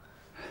道？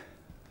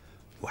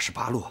我是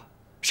八路，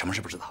什么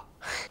事不知道？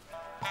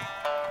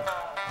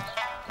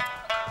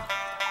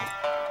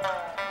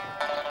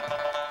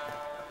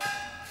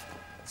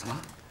怎么，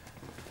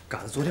嘎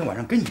子昨天晚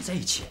上跟你在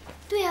一起？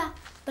对呀，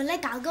本来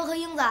嘎子哥和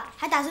英子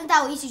还打算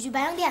带我一起去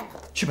白洋淀呢。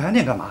去白洋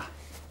淀干嘛？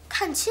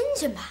探亲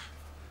戚吧。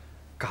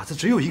嘎子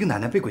只有一个奶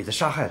奶被鬼子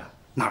杀害了，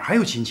哪儿还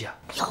有亲戚啊？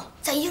有，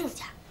在英子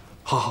家。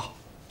好，好，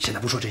现在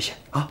不说这些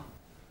啊。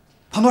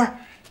胖墩儿，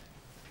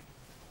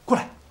过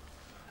来。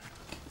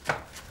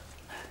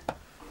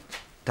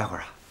待会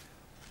儿啊，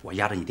我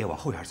押着你爹往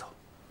后院走，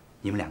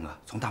你们两个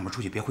从大门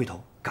出去，别回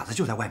头，嘎子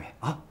就在外面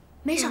啊。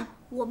没事，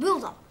我不用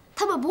走，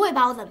他们不会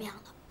把我怎么样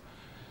的。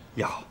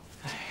也好。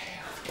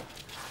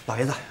老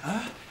爷子，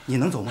你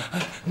能走吗？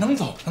能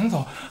走，能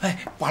走。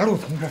哎，八路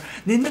同志，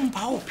您能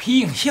把我皮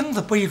影箱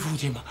子背出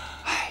去吗？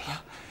哎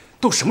呀，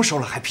都什么时候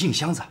了，还皮影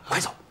箱子？快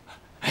走！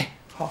哎，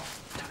好。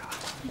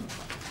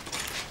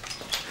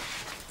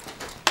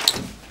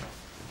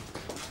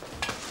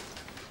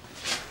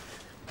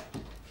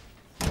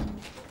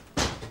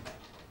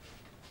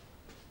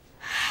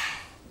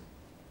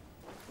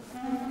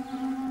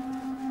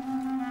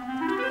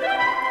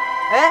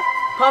哎，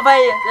庞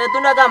翻译，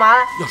蹲这干嘛？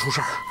要出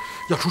事儿，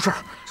要出事儿！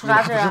出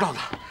啥事啊？你还不知道呢。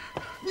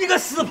你个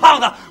死胖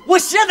子！我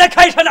现在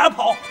看上哪儿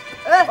跑？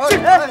哎，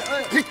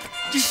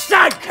你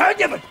闪开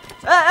你们！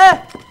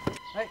哎，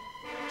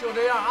就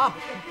这样啊，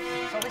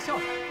稍微笑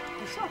点，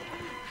笑点。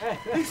哎，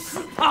你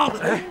死胖子！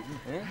哎，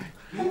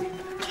别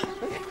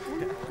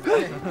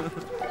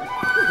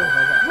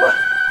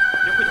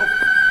回头，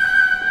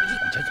往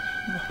前走，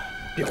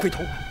别回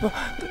头。不，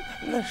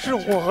那是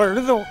我儿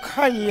子，我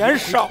看一眼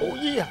少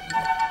一眼。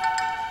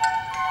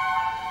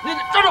你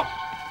站住！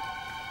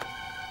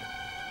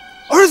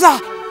儿子。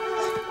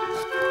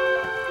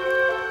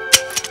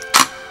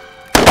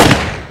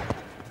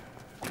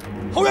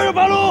后院有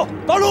八路，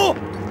八路！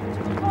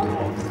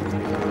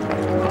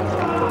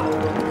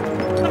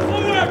到后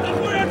院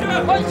去！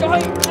快，小黑，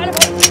来了，快！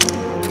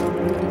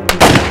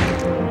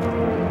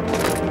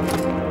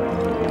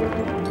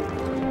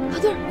胖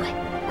墩儿，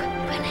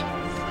快来！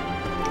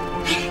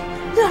哎，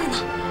乐儿呢？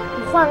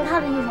我换了他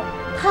的衣服，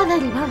他在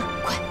里边呢。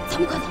快，咱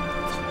们快走！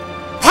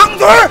胖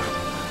墩儿，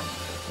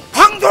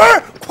胖墩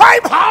儿，快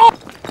跑！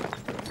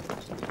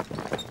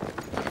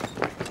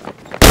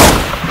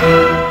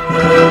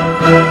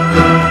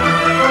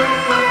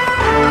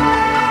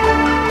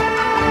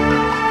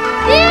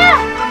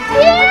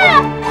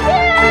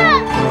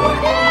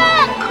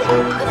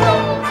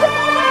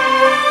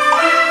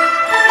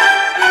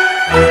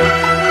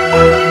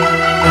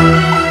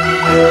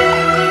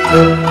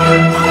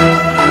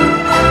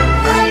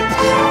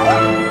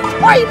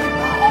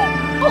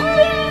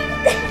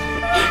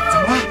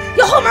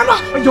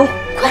有，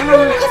快走！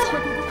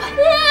别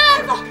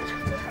走！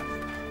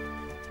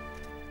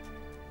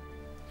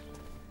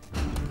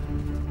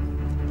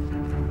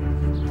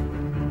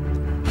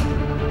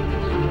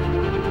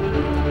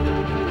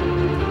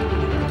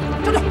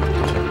站住！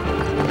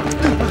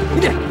你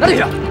爹哪里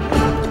去？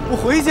我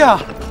回去啊。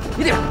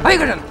你爹还有一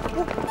个人呢。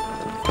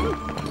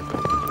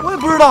我也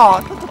不知道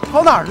他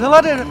跑哪儿去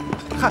了，这是。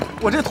嗨，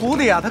我这徒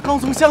弟啊，他刚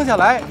从乡下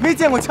来，没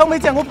见过枪，没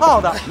见过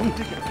炮的。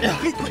哎呀，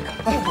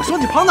我说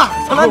你跑哪儿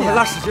去了？你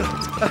拉屎去了。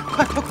哎，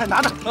快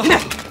拿着！你爹，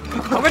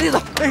快快地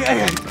走！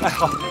哎，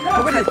好，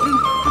快点，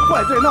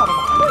怪罪闹的吧？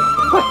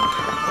快！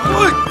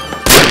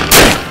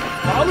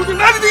八路军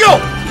哪里都有。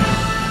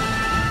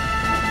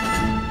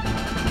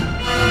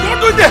やっ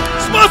といて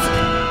します。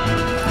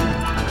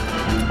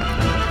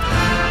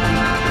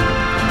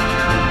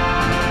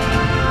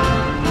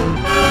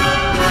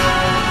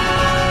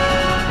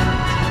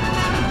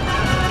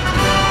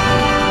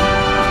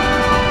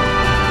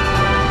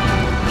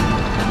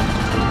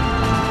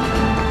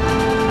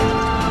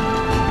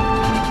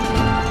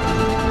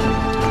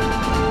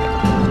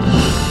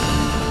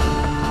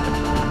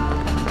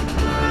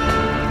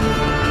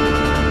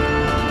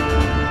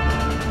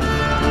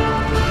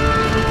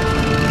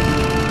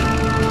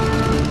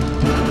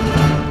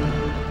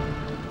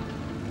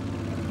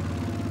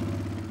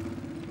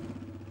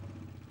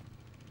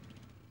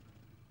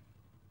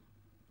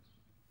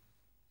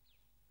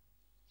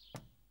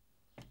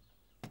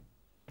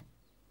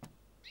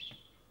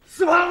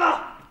死胖子！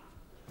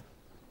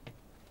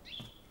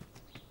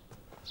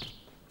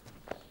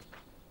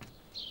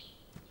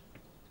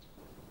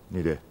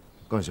你得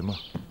干什么？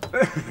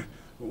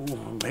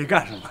我没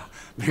干什么，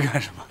没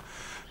干什么。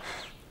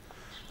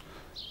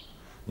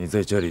你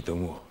在这里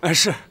等我。哎，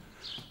是。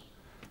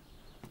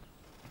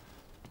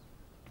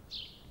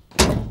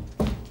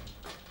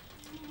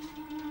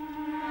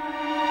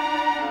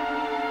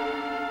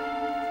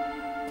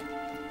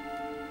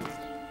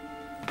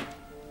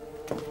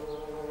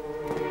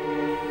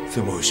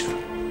怎么回事？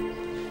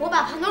我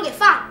把胖墩给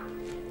放了。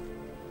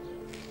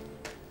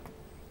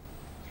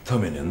他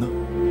们人呢？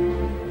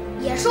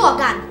也是我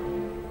干的。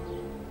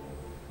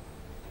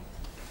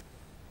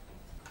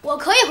我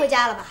可以回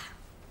家了吧？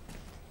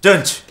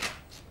站起！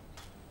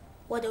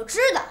我就知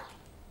道。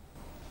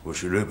我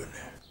是日本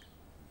人。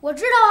我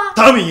知道啊。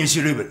他们也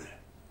是日本人。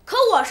可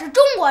我是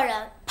中国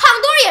人，胖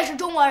墩也是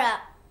中国人。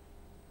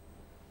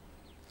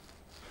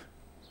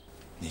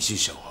你是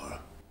小孩，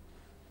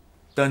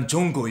但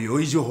中国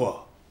有一句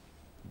话，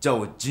叫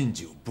我敬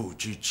酒不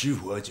吃吃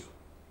罚酒。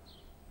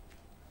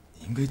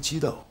你应该知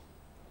道。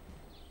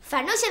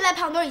反正现在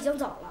胖墩已经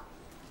走了，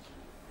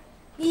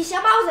你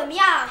想把我怎么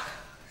样，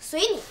随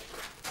你。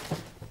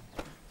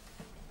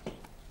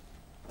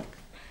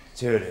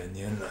这2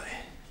年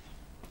来，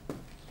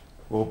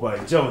我摆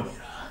教你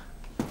了。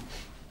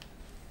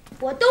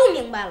我都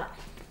明白了。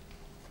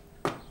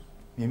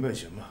明白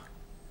什么？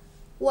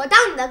我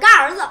当你的干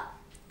儿子，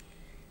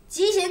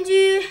集贤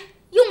居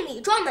用你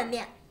装门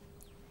面，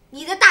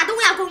你的大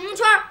东亚共荣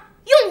圈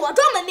用我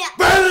装门面。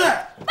搬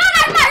来！搬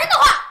来是骂人的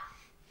话。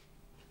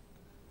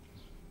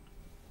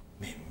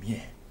门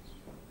面？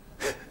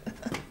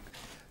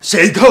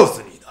谁告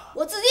诉你的？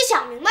我自己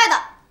想明白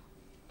的。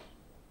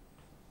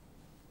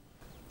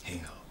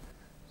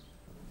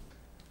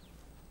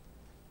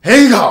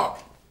很好。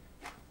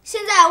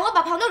现在我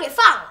把胖墩给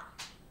放了，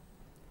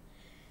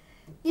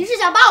你是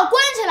想把我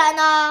关起来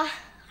呢，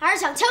还是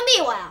想枪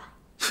毙我呀？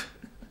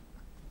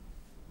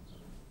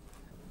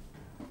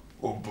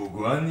我不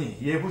管你，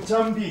也不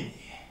枪毙你。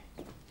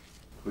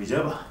回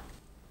家吧。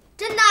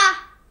真的？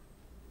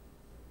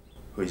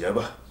回家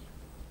吧。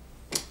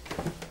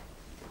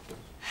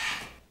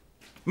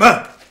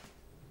慢！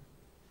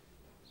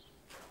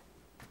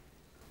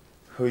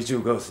回去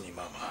告诉你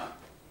妈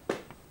妈，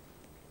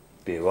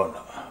别忘了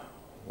嘛，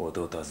我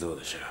都她做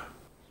的事。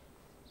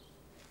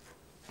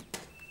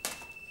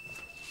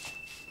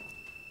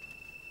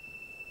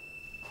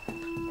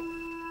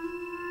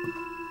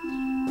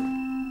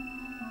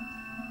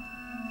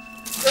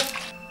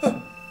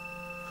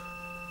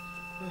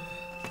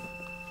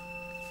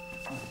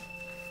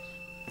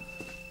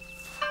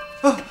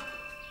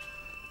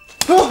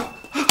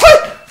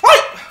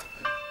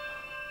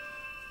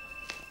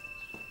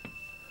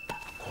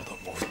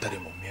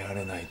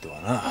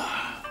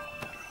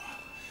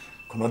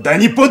この大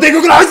日本帝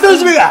国の恥の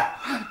姫が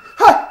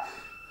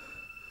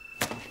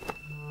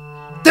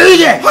出てい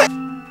け！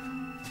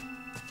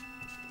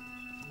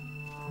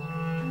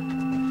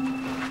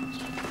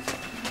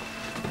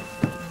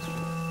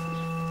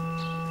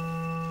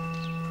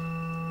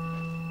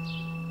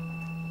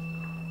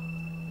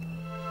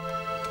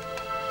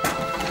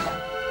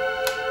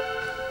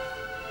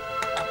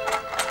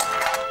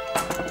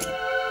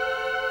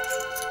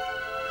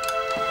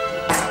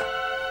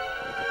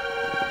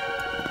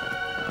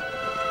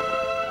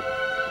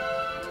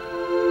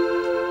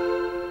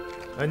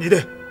你的，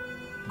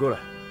过来。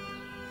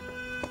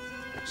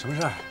什么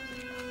事儿？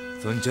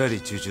从家里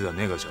出去的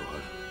那个小孩，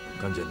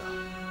看见了。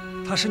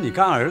他是你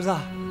干儿子？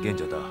跟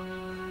着他，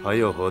还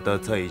有和他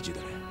在一起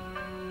的人，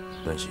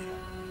但是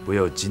不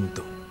要惊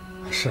动。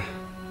是。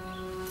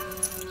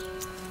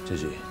这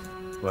是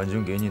晚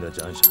上给你的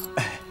奖赏。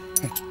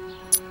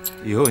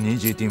以后你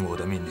只听我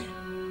的命令，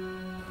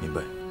明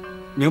白？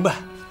明白。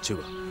去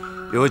吧，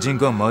有情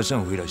况马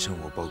上回来向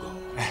我报告。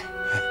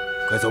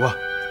快走吧。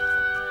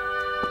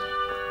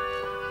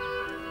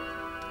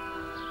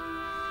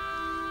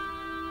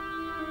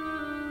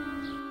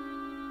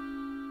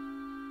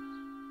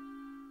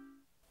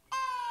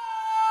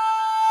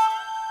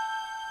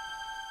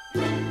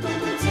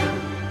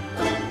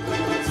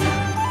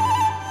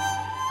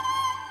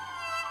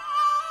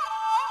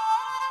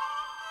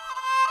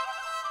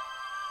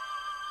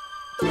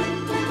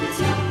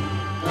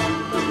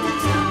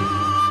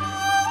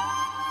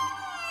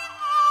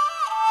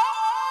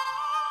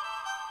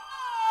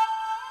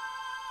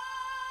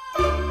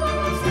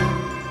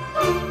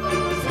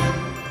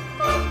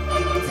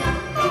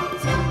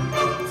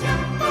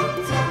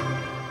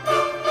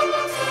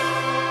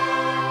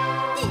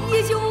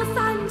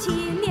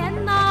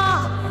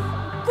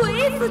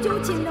就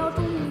进了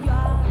中原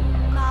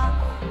呐，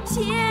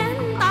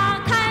先打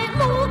开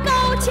卢沟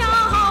桥，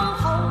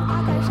后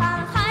打开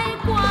山海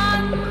关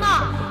呐，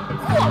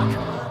火车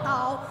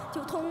到就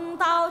通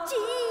到济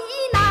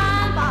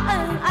南吧，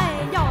哎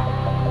呦，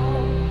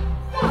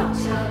火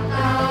车到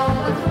吧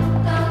通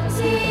到济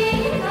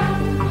南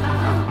吧，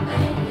哎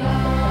呦，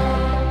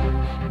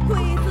鬼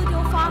子就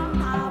放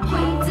大炮，鬼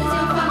子就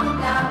放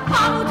大炮，炮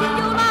军就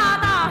拉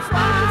大栓，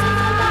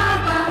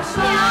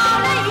瞄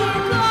了一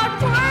个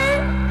准儿。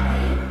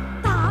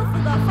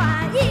翻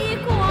一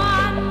关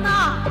呐，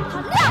他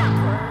两腿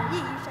一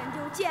伸就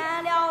见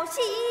了西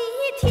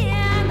天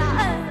呐，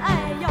哎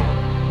呦，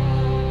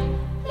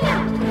两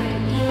腿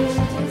一伸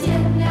就见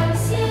了西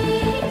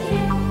天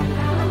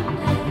呐，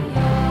哎呦。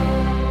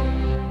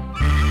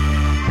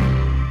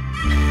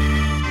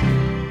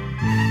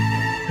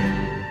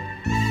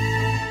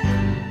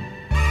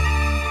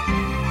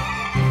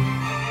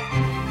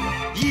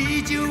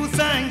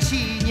1937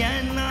年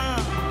呐，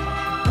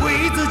鬼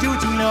子就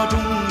进了中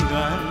原。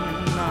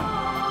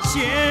先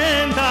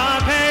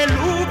打开卢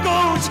沟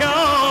桥，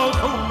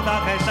后打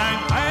开山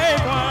海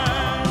关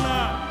呐，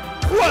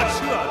火车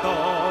道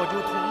就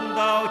通到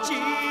济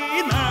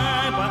南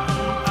吧，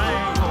哎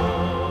呦，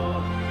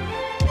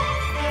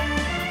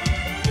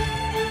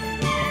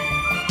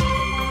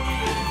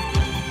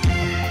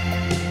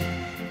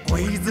鬼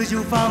子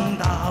就放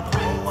大炮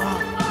啊，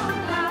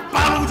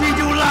八路军就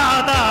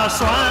拉大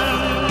栓，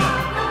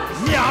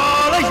瞄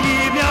了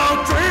一瞄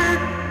准儿，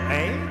哎，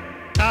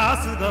打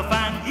死个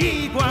翻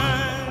一关。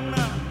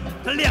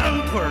他两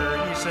腿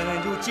一伸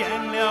就见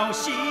了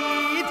西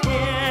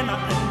天呐，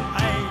哎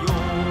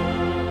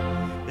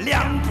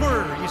两腿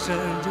一伸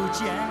就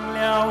见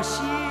了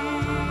心。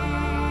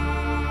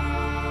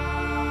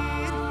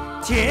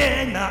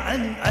天南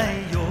哎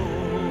呦。